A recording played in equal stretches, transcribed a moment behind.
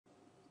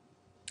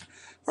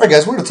All right,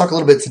 guys, we're going to talk a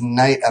little bit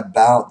tonight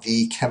about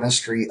the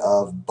chemistry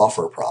of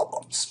buffer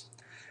problems.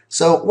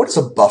 So what is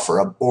a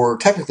buffer, or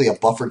technically a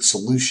buffered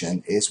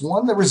solution, is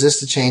one that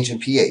resists a change in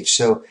pH.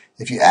 So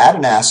if you add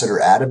an acid or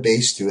add a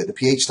base to it, the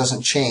pH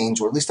doesn't change,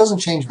 or at least doesn't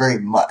change very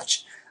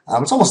much.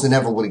 It's almost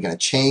inevitably going to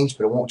change,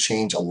 but it won't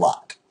change a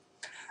lot.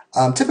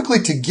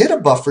 Typically, to get a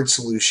buffered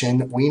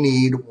solution, we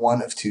need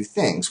one of two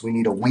things. We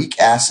need a weak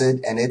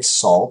acid and its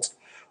salt,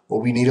 or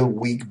we need a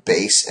weak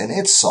base and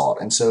its salt.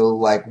 And so,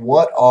 like,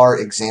 what are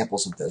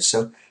examples of this?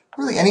 So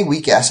really any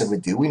weak acid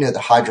would do. We know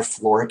that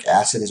hydrofluoric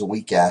acid is a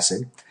weak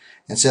acid.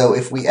 And so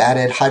if we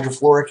added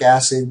hydrofluoric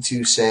acid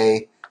to,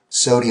 say,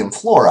 sodium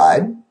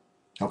fluoride,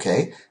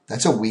 okay,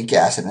 that's a weak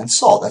acid and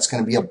salt. That's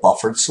going to be a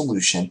buffered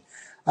solution,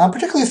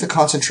 particularly if the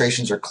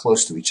concentrations are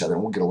close to each other.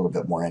 And we'll get a little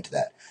bit more into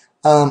that.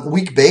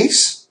 Weak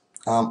base,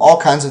 all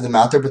kinds of them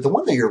out there, but the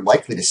one that you're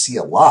likely to see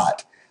a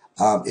lot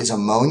is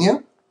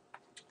ammonia.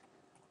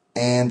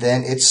 And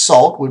then its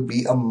salt would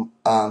be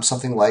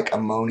something like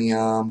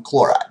ammonium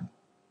chloride.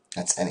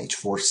 That's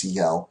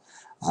NH4Cl,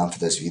 for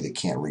those of you that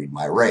can't read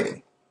my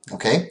writing.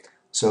 Okay,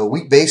 so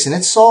weak base and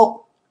its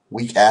salt,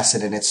 weak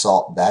acid and its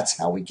salt, that's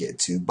how we get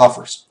to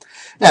buffers.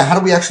 Now, how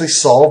do we actually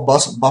solve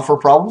buffer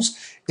problems?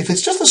 If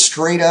it's just a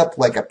straight up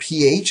like a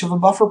pH of a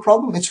buffer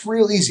problem, it's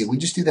real easy. We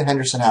just do the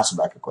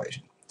Henderson-Hasselbalch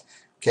equation.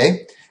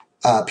 Okay,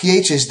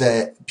 pH is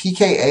the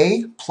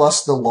pKa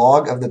plus the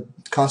log of the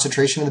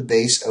concentration of the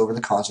base over the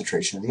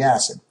concentration of the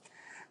acid.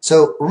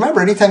 So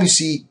remember, anytime you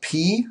see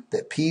P,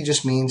 that P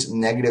just means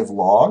negative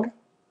log.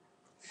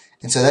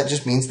 And so that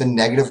just means the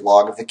negative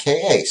log of the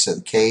Ka. So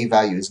the Ka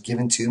value is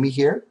given to me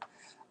here.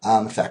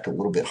 In fact, a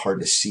little bit hard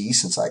to see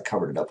since I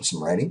covered it up with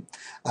some writing.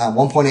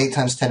 1.8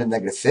 times 10 to the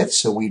negative fifth.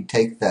 So we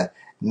take the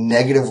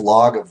negative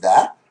log of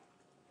that.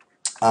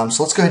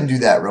 So let's go ahead and do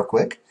that real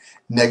quick.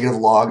 Negative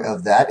log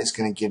of that is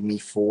going to give me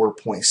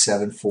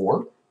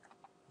 4.74.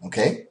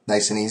 Okay,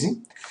 nice and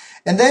easy.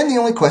 And then the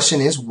only question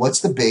is,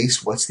 what's the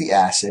base, what's the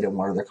acid, and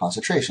what are their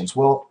concentrations?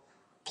 Well,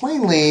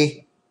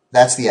 plainly,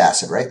 that's the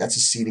acid, right? That's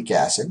acetic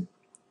acid.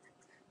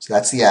 So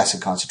that's the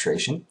acid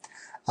concentration.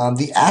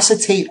 The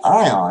acetate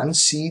ion,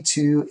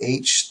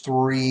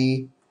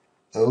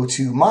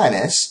 C2H3O2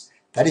 minus,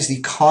 that is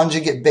the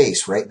conjugate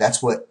base, right?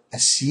 That's what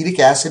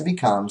acetic acid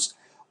becomes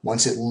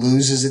once it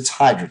loses its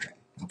hydrogen,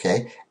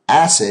 okay?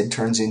 Acid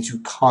turns into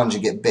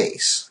conjugate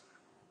base.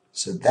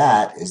 So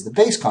that is the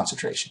base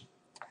concentration.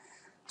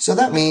 So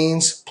that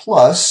means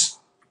plus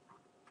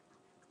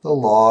the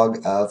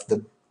log of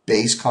the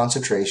base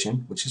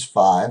concentration, which is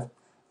 5,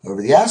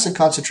 over the acid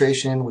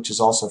concentration, which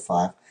is also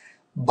 5.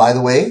 By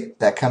the way,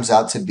 that comes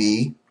out to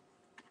be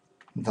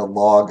the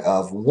log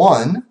of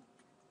 1,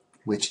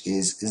 which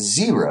is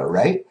 0,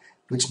 right?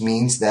 Which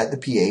means that the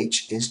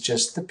pH is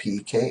just the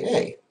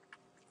pKa.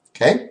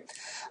 Okay?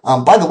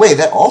 By the way,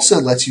 that also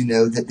lets you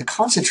know that the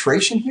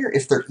concentration here,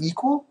 if they're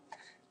equal,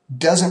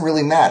 doesn't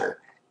really matter.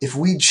 If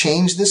we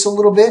change this a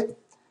little bit,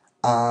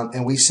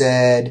 and we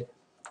said,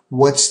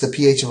 what's the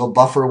pH of a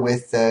buffer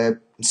with the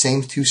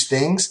same two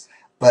things,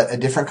 but a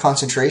different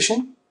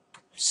concentration?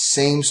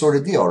 Same sort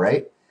of deal,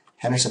 right?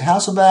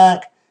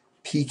 Henderson-Hasselbalch,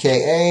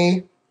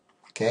 pKa,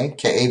 okay,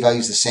 Ka value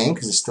is the same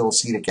because it's still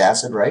acetic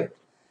acid, right?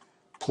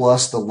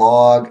 Plus the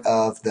log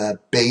of the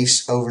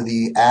base over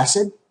the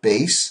acid,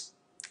 base,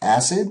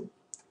 acid,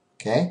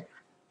 okay,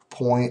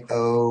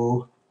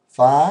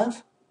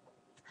 0.05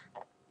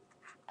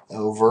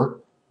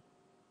 over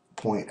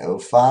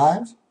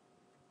 0.05.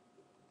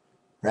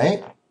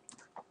 Right?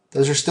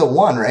 Those are still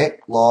 1, right?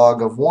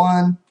 Log of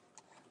 1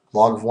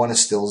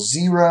 is still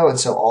 0, and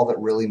so all that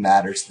really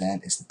matters then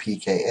is the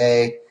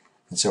pKa,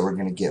 and so we're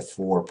going to get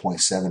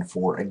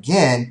 4.74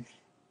 again,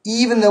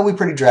 even though we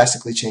pretty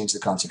drastically changed the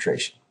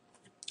concentration.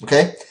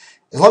 Okay?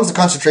 As long as the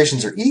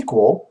concentrations are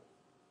equal,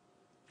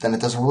 then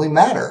it doesn't really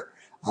matter.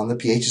 The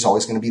pH is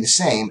always going to be the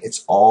same.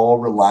 It's all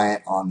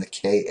reliant on the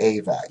Ka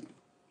value.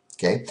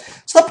 Okay,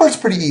 so that part's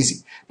pretty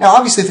easy. Now,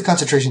 obviously, if the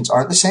concentrations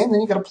aren't the same,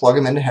 then you've got to plug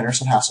them into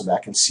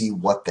Henderson-Hasselbalch and see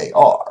what they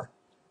are.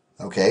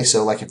 Okay,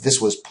 so like if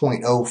this was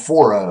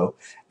 0.040,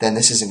 then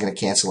this isn't going to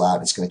cancel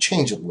out. It's going to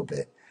change a little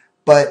bit.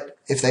 But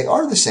if they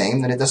are the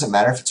same, then it doesn't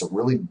matter if it's a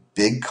really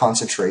big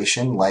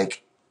concentration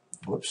like,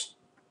 a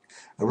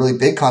really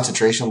big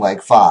concentration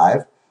like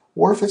 5,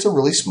 or if it's a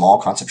really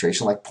small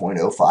concentration like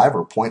 0.05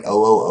 or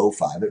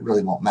 0.0005. It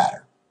really won't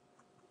matter.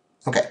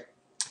 Okay,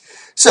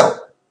 so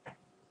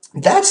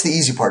that's the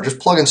easy part,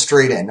 just plugging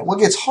straight in. What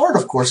gets hard,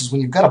 of course, is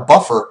when you've got a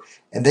buffer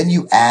and then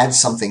you add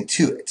something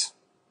to it.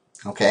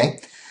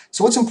 Okay?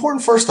 So what's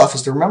important first off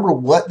is to remember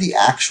what the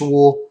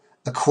actual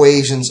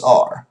equations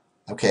are.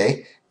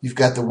 Okay? You've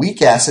got the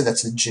weak acid,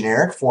 that's the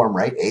generic form,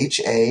 right?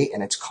 HA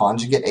and its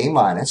conjugate A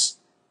minus.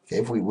 Okay,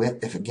 if we went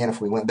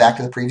back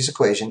to the previous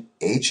equation,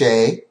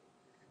 HA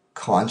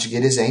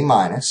conjugate is A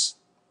minus.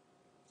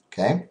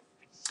 Okay?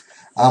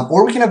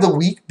 Or we can have the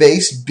weak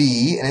base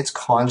B and its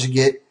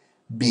conjugate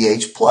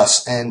BH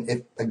plus. And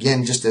if,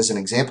 again, just as an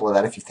example of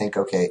that, if you think,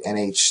 okay,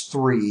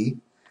 NH3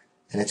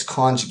 and its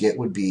conjugate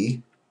would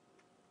be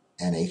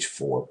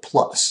NH4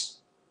 plus.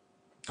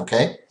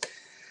 Okay?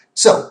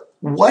 So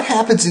What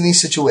happens in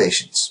these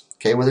situations?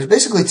 Okay, well, there's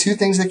basically two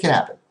things that can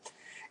happen.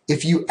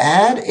 If you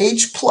add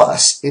H+,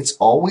 it's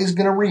always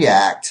going to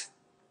react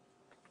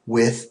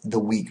with the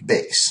weak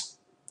base.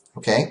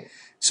 Okay,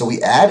 so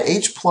we add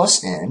H+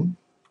 in,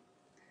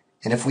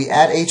 and if we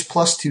add H+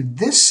 to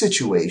this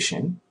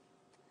situation,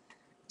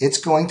 it's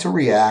going to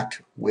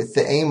react with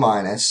the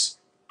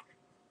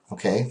A-,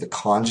 okay, the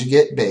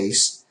conjugate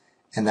base,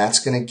 and that's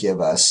going to give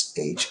us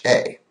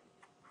HA.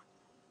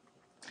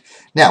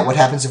 Now, what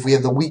happens if we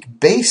have the weak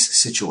base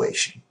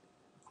situation?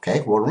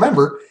 Okay, well,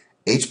 remember,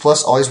 H+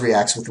 always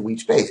reacts with the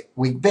weak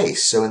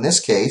base. So in this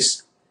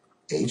case,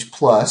 H+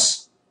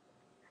 plus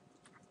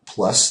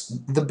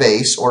the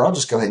base, or I'll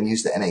just go ahead and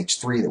use the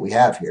NH3 that we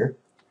have here.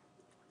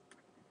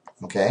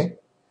 Okay,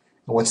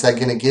 and what's that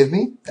going to give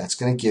me? That's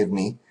going to give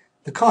me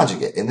the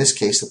conjugate. In this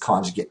case, the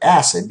conjugate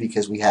acid,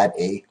 because we had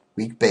a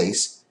weak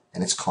base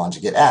and it's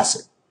conjugate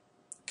acid.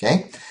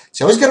 Okay,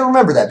 so you always got to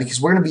remember that, because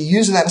we're going to be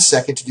using that in a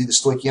second to do the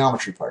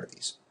stoichiometry part of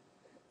these.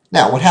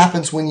 Now, what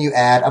happens when you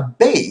add a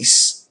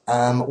base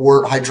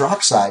or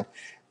hydroxide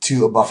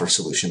to a buffer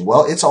solution?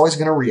 Well, it's always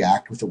going to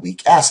react with a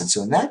weak acid.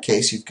 So in that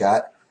case, you've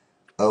got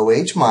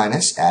OH-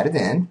 added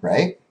in,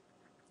 right?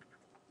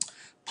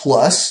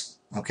 Plus,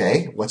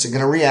 okay, what's it going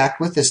to react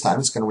with this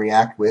time? It's going to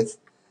react with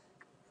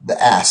the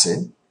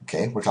acid.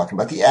 Okay, we're talking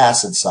about the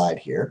acid side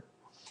here.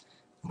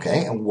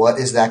 Okay, and what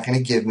is that going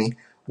to give me?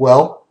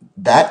 Well,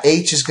 that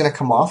H is going to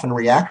come off and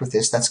react with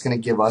this. That's going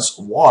to give us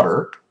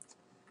water,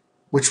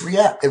 which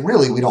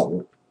really we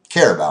don't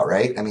care about,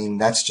 right? I mean,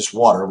 that's just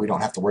water. We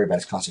don't have to worry about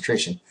its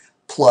concentration.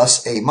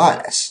 Plus A-.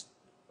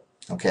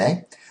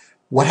 Okay,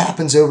 what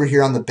happens over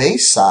here on the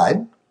base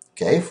side?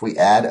 Okay, if we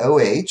add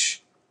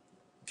OH,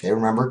 okay,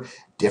 remember,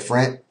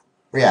 different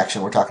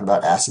reaction. We're talking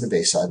about acid and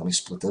base side. Let me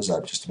split those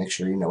up just to make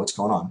sure you know what's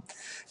going on.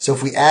 So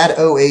if we add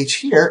OH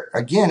here,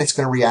 again, it's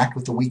going to react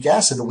with the weak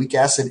acid. The weak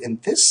acid in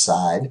this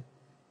side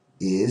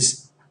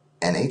is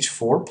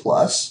NH4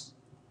 plus,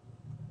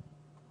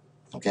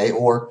 okay,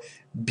 or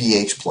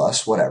BH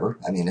plus, whatever.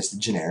 I mean, it's the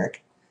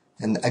generic.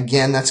 And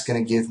again, that's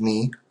going to give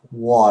me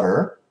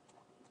water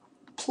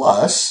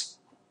plus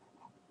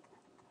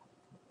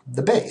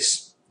the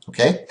base,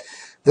 okay?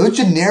 Those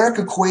generic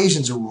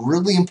equations are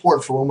really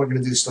important for when we're going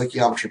to do the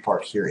stoichiometry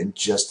part here in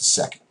just a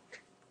second,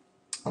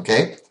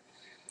 okay?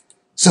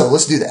 So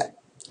let's do that.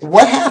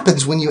 What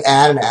happens when you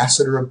add an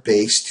acid or a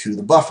base to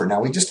the buffer?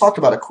 Now, we just talked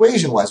about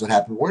equation-wise what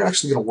happened. We're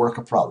actually going to work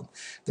a problem.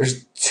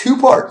 There's two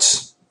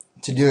parts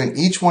to doing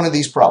each one of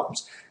these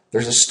problems.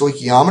 There's a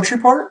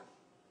stoichiometry part,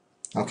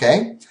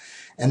 okay?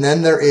 And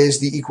then there is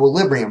the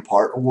equilibrium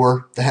part,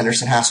 or the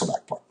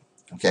Henderson-Hasselbalch part,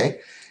 okay?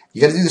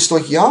 You got to do the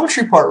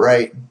stoichiometry part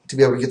right to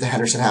be able to get the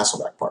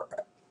Henderson-Hasselbalch part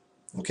right,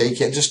 okay? You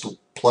can't just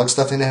plug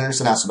stuff into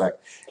Henderson-Hasselbalch.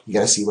 You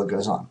got to see what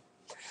goes on.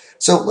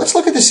 So let's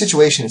look at the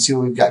situation and see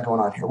what we've got going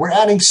on here. We're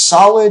adding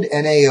solid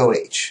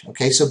NaOH.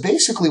 Okay, so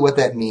basically what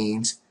that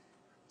means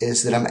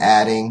is that I'm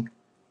adding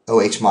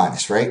OH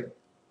minus, right?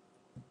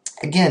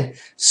 Again,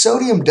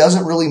 sodium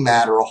doesn't really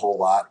matter a whole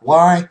lot.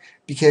 Why?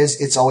 Because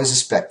it's always a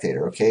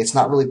spectator, okay? It's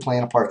not really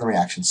playing a part in the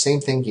reaction.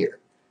 Same thing here,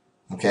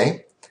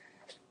 okay?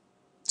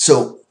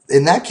 So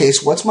in that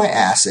case, what's my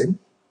acid?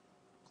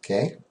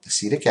 Okay,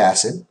 acetic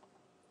acid.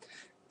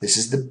 This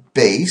is the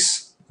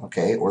base,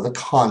 okay, or the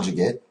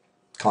conjugate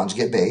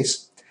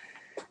base.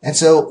 And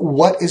so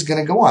what is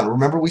going to go on?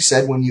 Remember we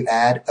said when you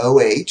add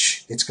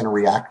OH, it's going to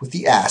react with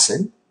the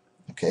acid.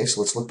 Okay, so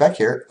let's look back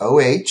here.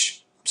 OH,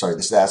 sorry,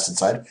 this is the acid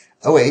side.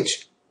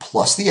 OH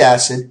plus the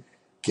acid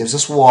gives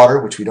us water,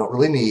 which we don't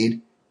really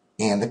need,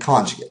 and the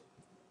conjugate.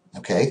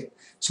 Okay,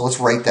 so let's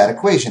write that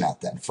equation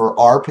out then. For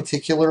our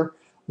particular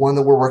one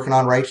that we're working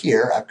on right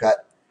here, I've got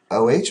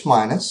OH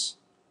minus,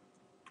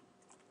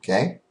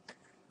 okay,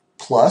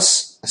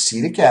 plus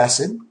acetic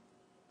acid,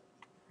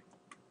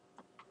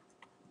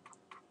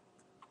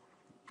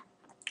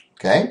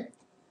 okay,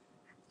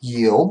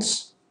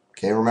 yields,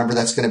 okay, remember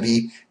that's going to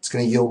be, it's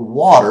going to yield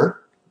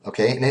water,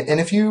 okay, and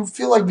if you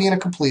feel like being a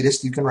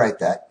completist, you can write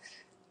that.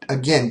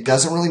 Again,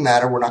 doesn't really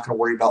matter, we're not going to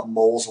worry about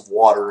moles of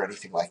water or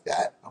anything like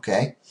that,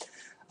 okay,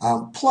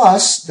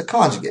 plus the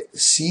conjugate,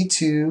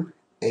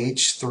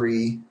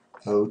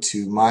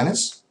 C2H3O2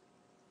 minus,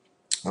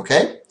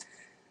 okay.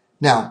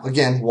 Now,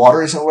 again,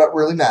 water isn't what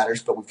really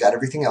matters, but we've got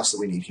everything else that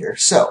we need here.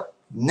 So,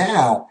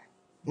 now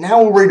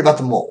we're worried about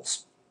the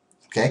moles,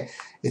 okay.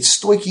 It's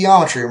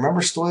stoichiometry. Remember,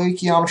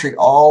 stoichiometry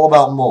all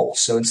about moles.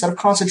 So instead of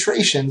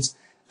concentrations,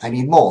 I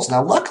need moles.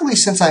 Now, luckily,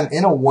 since I'm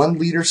in a 1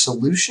 liter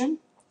solution,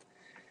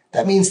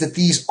 that means that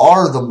these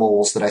are the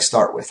moles that I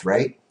start with,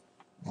 right?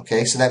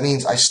 Okay, so that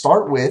means I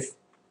start with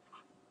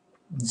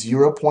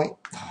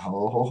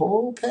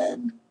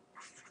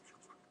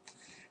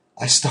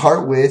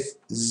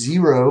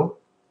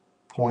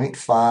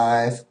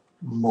 0.5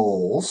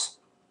 moles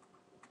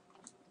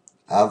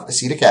of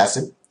acetic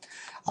acid.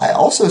 I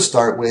also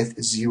start with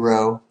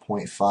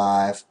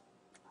 0.5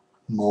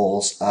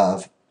 moles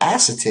of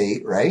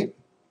acetate, right?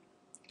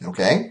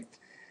 Okay.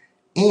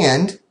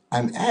 And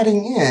I'm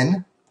adding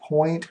in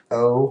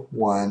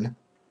 0.01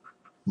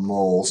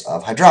 moles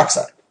of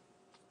hydroxide.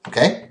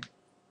 Okay.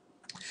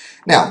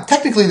 Now,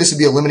 technically this would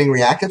be a limiting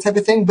reactant type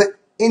of thing, but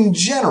in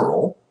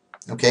general,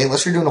 okay,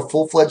 unless you're doing a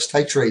full-fledged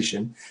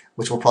titration,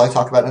 which we'll probably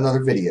talk about in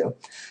another video,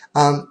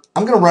 I'm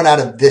going to run out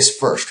of this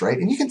first, right?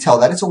 And you can tell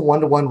that it's a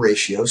 1-to-1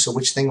 ratio, so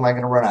which thing am I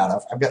going to run out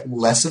of? I've got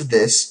less of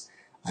this,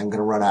 I'm going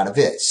to run out of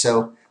it.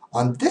 So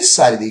on this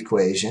side of the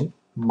equation,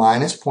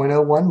 minus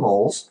 0.01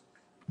 moles,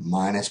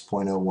 minus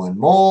 0.01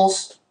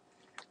 moles.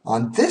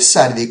 On this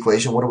side of the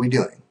equation, what are we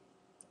doing?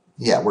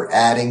 Yeah, we're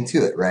adding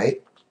to it,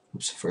 right?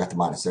 Oops, I forgot the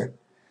minus there.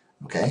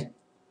 Okay,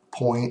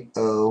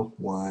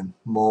 0.01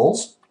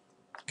 moles.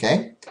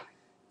 Okay,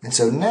 and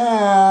so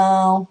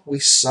now we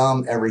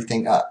sum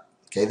everything up.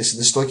 Okay, this is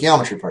the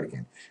stoichiometry part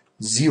again.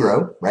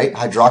 0, right?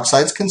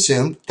 Hydroxide's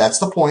consumed. That's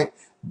the point.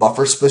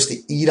 Buffer's supposed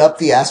to eat up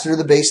the acid or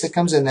the base that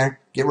comes in there.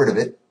 Get rid of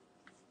it.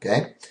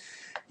 Okay,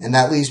 and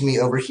that leaves me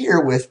over here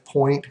with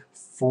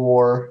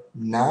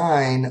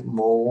 0.49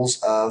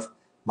 moles of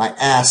my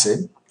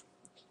acid.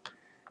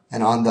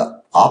 And on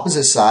the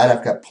opposite side,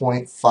 I've got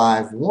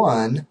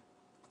 0.51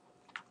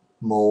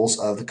 moles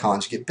of the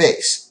conjugate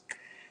base.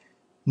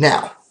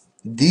 Now,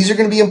 these are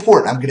going to be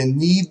important. I'm going to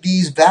need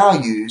these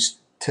values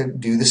to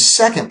do the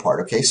second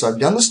part. Okay, so I've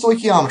done the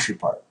stoichiometry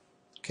part.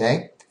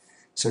 Okay,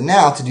 so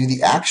now to do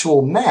the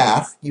actual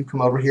math, you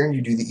come over here and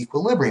you do the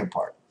equilibrium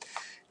part.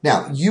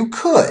 Now, you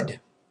could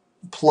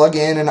plug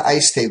in an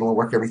ice table and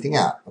work everything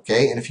out.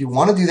 Okay, and if you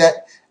want to do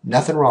that,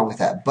 nothing wrong with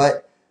that.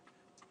 But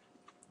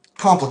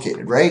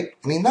complicated, right?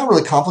 I mean, not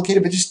really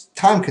complicated, but just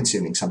time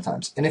consuming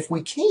sometimes. And if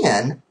we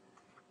can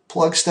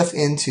plug stuff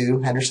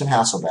into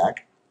Henderson-Hasselbalch,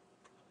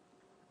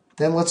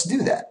 then let's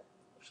do that.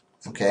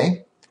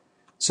 Okay?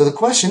 So the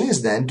question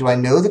is then, do I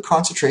know the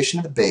concentration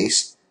of the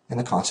base and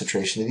the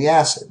concentration of the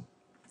acid?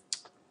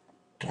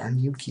 Darn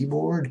you,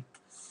 keyboard.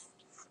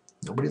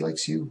 Nobody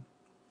likes you.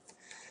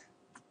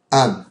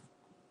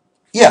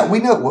 Yeah, we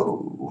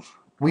know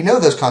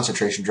those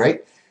concentrations,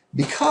 right?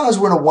 Because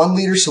we're in a 1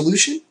 liter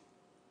solution,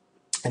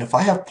 and if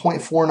I have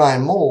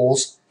 0.49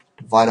 moles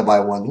divided by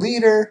 1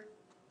 liter,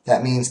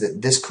 that means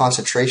that this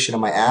concentration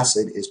of my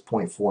acid is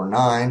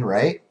 0.49,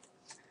 right?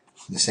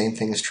 And the same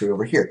thing is true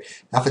over here.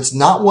 Now, if it's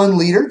not 1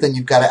 liter, then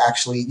you've got to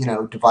actually,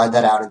 divide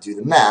that out and do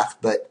the math.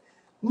 But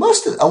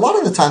a lot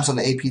of the times on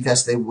the AP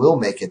test, they will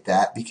make it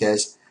that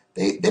because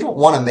they don't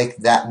want to make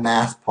that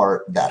math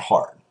part that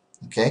hard.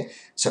 Okay,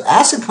 so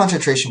acid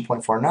concentration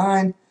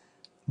 0.49,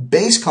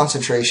 base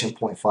concentration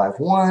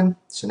 0.51.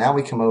 So now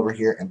we come over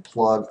here and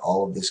plug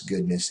all of this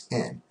goodness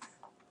in.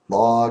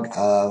 Log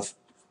of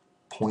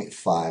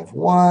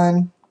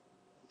 0.51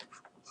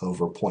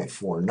 over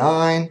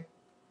 0.49.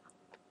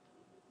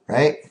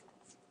 Right?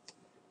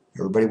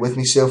 Everybody with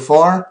me so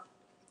far?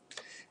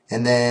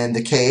 And then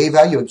the Ka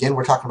value, again,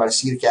 we're talking about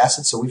acetic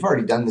acid, so we've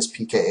already done this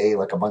pKa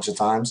like a bunch of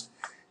times.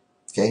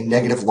 Okay,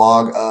 negative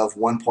log of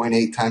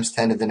 1.8 times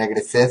 10 to the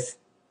negative fifth.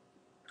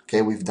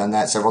 Okay, we've done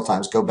that several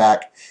times. Go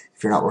back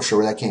if you're not real sure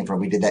where that came from.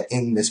 We did that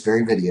in this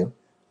very video.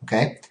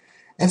 Okay,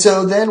 and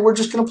so then we're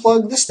just going to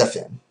plug this stuff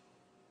in.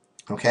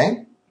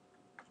 Okay,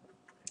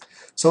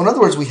 so in other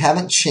words, we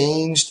haven't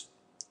changed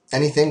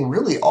anything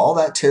really all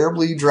that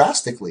terribly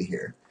drastically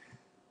here.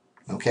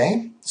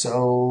 Okay,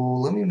 so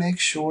let me make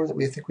sure that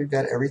I think we've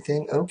got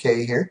everything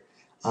okay here.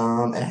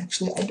 And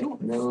actually, I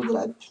don't know that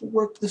I've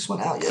worked this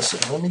one out yet, so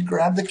let me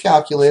grab the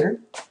calculator.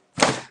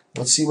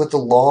 Let's see what the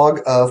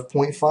log of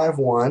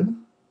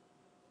 0.51.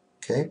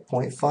 Okay,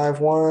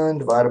 0.51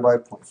 divided by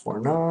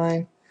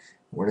 0.49.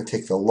 We're going to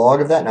take the log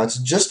of that. Now, it's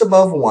just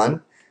above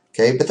 1,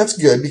 okay, but that's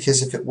good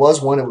because if it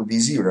was 1, it would be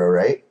 0,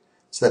 right?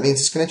 So that means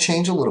it's going to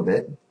change a little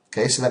bit.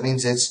 Okay, so that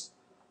means it's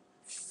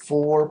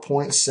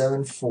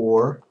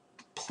 4.74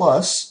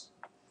 plus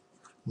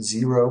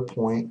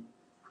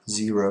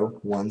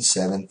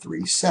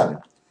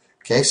 0.01737.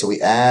 Okay, so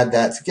we add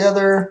that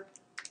together.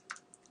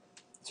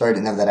 Sorry, I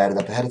didn't have that added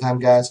up ahead of time,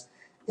 guys.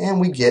 And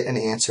we get an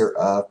answer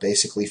of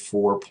basically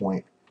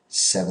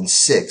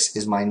 4.76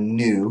 is my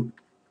new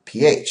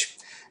pH.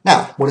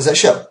 Now, what does that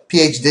show?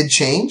 pH did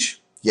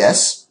change,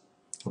 yes.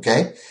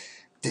 Okay,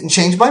 didn't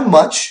change by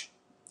much.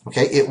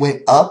 Okay, it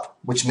went up,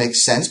 which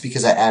makes sense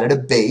because I added a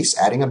base.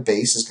 Adding a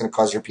base is going to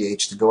cause your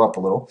pH to go up a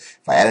little.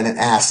 If I added an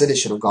acid, it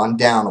should have gone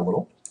down a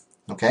little.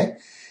 Okay,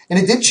 and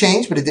it did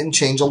change, but it didn't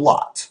change a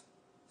lot.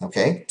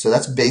 Okay, so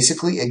that's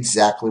basically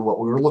exactly what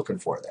we were looking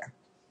for there.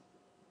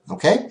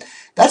 Okay,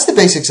 that's the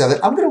basics of it.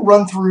 I'm going to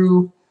run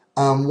through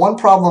one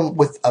problem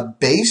with a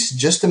base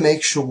just to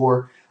make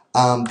sure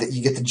that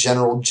you get the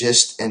general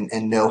gist and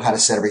know how to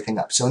set everything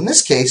up. So in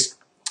this case,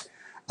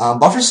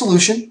 buffer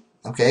solution,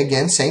 okay,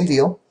 again, same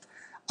deal.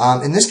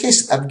 In this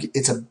case,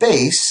 it's a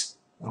base,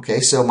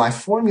 okay, so my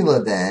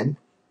formula then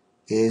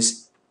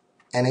is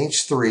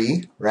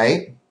NH3,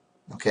 right?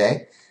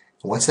 Okay,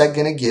 what's that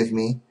going to give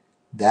me?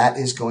 That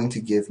is going to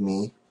give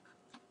me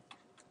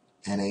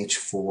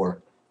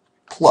NH4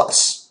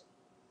 plus,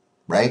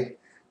 right?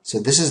 So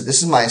this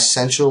is my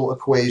essential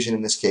equation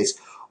in this case.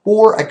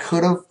 Or I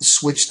could have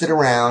switched it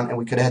around and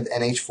we could have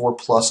had NH4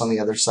 plus on the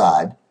other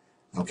side,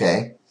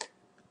 okay?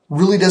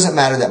 Really doesn't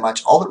matter that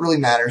much. All that really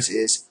matters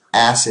is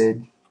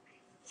acid,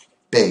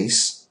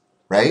 base,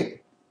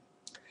 right?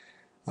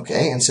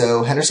 Okay, and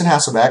so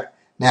Henderson-Hasselbalch.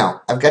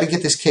 Now, I've got to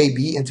get this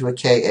KB into a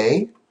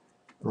KA.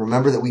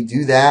 Remember that we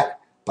do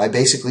that by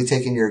basically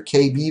taking your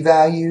KB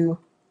value,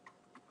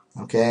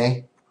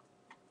 okay,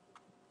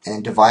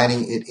 and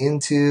dividing it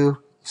into,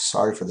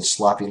 sorry for the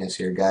sloppiness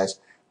here, guys.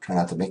 Try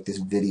not to make this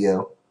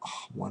video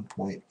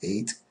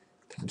 1.8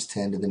 times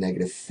 10 to the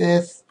negative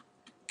fifth.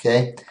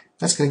 Okay,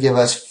 that's going to give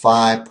us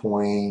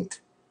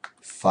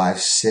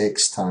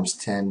 5.56 times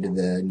 10 to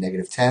the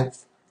negative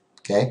 10th.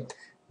 Okay,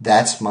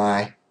 that's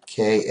my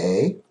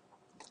KA.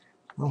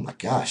 Oh my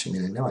gosh, I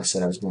mean, I know I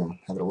said I was going to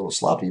have it a little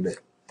sloppy, but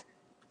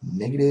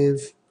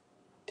negative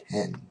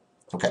 10.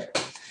 Okay,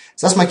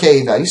 so that's my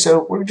KA value.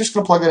 So we're just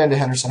going to plug that into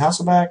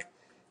Henderson-Hasselbalch.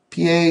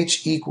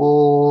 pH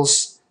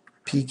equals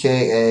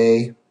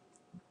pKa,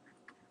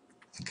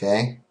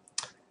 okay,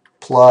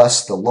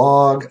 plus the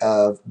log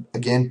of,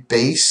 again,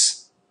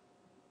 base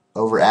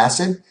over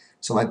acid.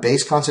 So my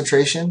base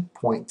concentration,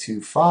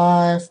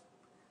 0.25.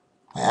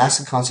 My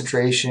acid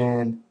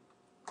concentration,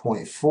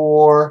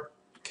 0.4.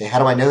 Okay, how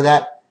do I know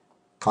that?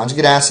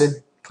 Conjugate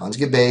acid,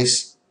 conjugate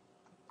base,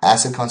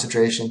 acid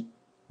concentration,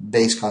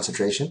 base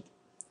concentration.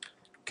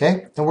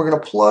 Okay, and we're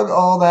going to plug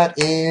all that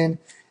in,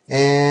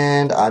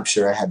 and I'm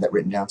sure I had that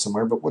written down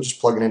somewhere, but we'll just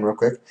plug it in real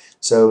quick.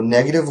 So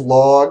negative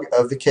log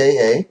of the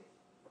Ka,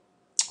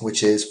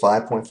 which is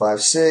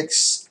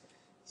 5.56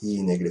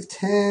 e negative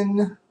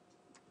 10.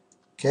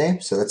 Okay,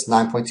 so that's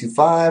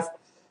 9.25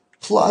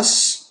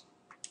 plus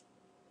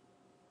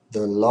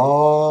the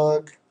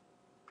log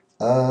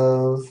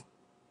of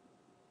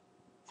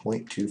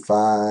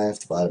 0.25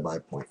 divided by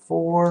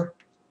 0.4.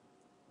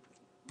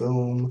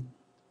 Boom.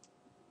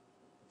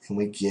 And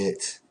we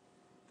get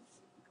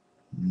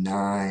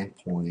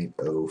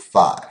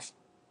 9.05.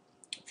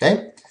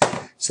 Okay,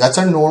 so that's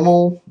our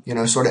normal,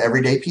 sort of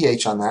everyday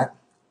pH on that.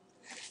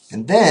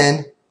 And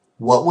then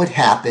what would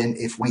happen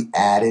if we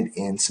added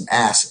in some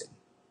acid?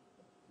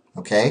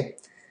 Okay,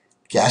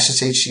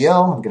 gaseous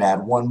HCl, I'm going to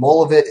add 1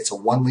 mole of it. It's a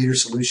 1 liter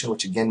solution,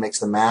 which again makes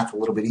the math a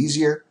little bit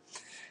easier.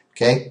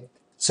 Okay,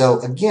 so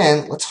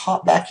again, let's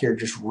hop back here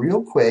just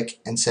real quick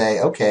and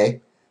say,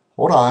 okay,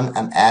 hold on,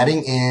 I'm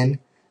adding in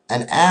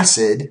an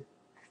acid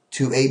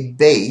to a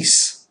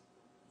base.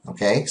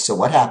 Okay, so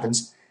what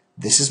happens?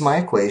 This is my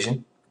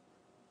equation.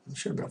 There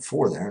should have been a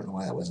 4 there. I don't know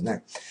why that wasn't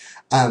there.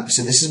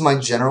 So this is my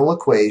general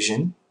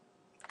equation.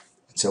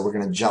 So we're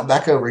going to jump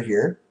back over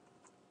here.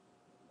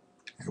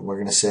 And we're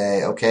going to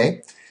say,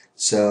 okay,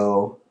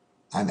 so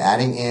I'm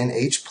adding in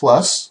H+.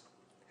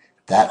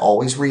 That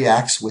always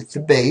reacts with the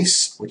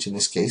base, which in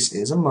this case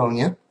is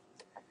ammonia.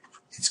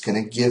 It's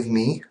going to give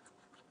me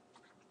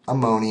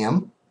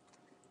ammonium.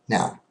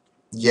 Now,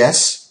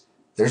 yes,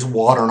 there's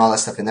water and all that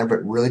stuff in there, but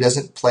it really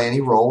doesn't play any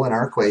role in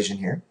our equation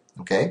here.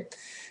 Okay,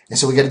 and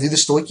so we got to do the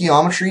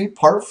stoichiometry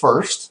part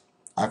first.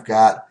 I've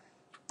got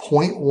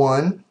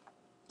 0.1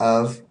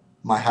 of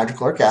my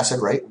hydrochloric acid,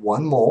 right?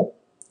 1 mole,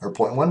 or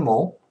 0.1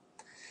 mole.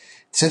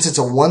 Since it's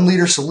a 1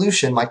 liter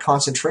solution, my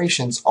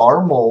concentrations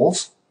are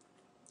moles.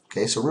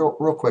 Okay, so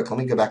real quick, let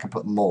me go back and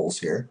put moles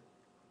here,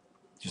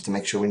 just to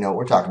make sure we know what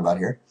we're talking about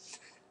here.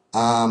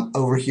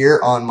 Over here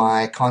on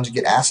my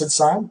conjugate acid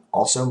side,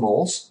 also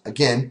moles.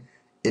 Again,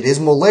 it is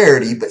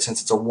molarity, but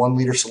since it's a 1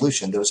 liter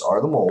solution, those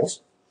are the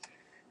moles.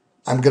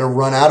 I'm going to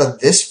run out of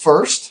this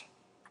first.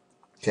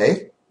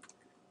 Okay,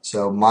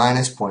 so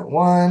minus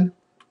 0.1,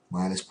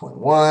 minus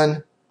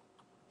 0.1,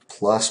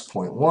 plus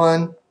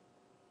 0.1.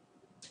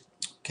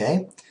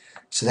 Okay,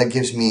 so that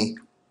gives me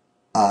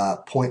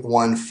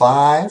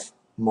 0.15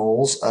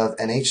 moles of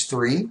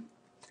NH3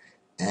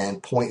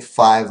 and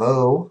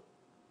 0.50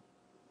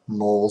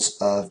 moles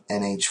of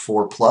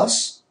NH4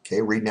 plus.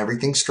 Okay, reading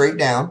everything straight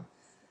down.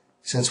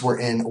 Since we're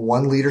in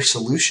 1 liter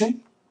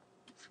solution,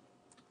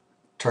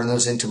 turn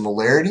those into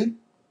molarity.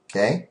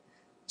 Okay,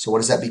 so what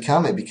does that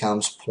become? It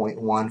becomes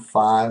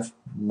 0.15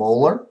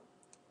 molar,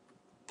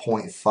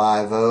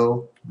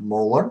 0.50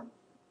 molar.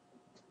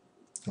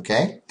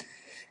 Okay,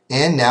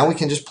 and now we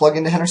can just plug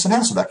into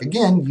Henderson-Hasselbalch.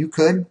 Again, you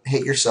could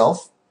hate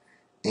yourself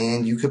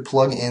and you could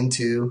plug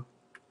into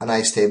an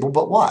ice table,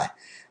 but why?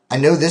 I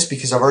know this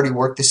because I've already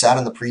worked this out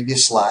on the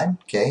previous slide.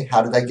 Okay,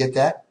 how did I get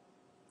that?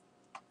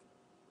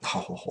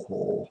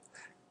 Oh,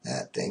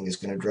 that thing is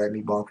going to drive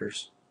me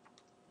bonkers.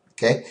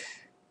 Okay,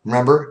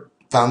 remember,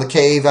 found the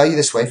Ka value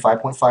this way,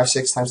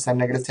 5.56 times 10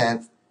 to the negative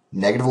 10th.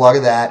 Negative log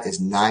of that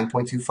is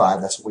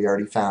 9.25. That's what we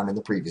already found in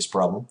the previous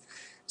problem.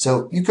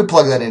 So you could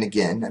plug that in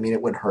again. I mean,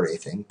 it wouldn't hurt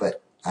anything,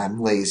 but I'm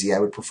lazy. I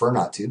would prefer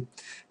not to.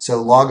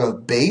 So log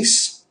of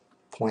base,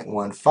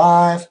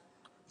 0.15,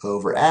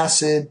 over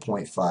acid,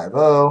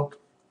 0.50.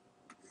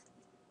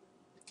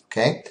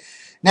 Okay,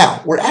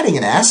 now we're adding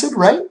an acid,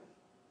 right?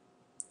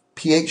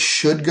 pH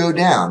should go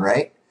down,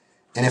 right?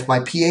 And if my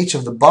pH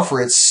of the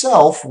buffer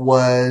itself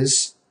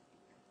was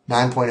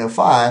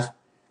 9.05,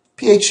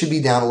 pH should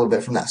be down a little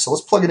bit from that. So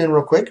let's plug it in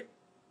real quick.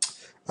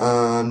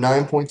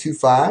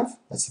 9.25,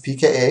 that's the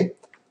pKa,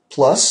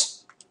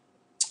 plus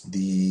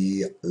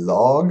the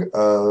log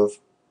of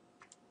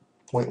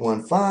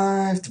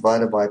 0.15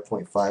 divided by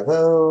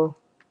 0.50,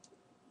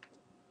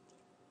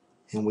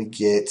 and we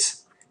get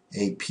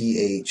a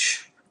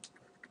pH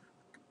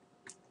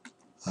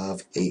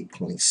of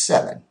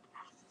 8.7.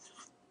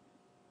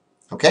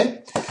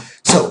 Okay,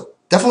 so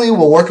definitely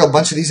we'll work a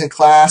bunch of these in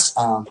class,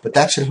 but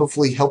that should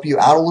hopefully help you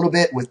out a little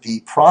bit with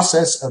the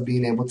process of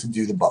being able to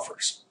do the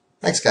buffers.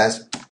 Thanks, guys.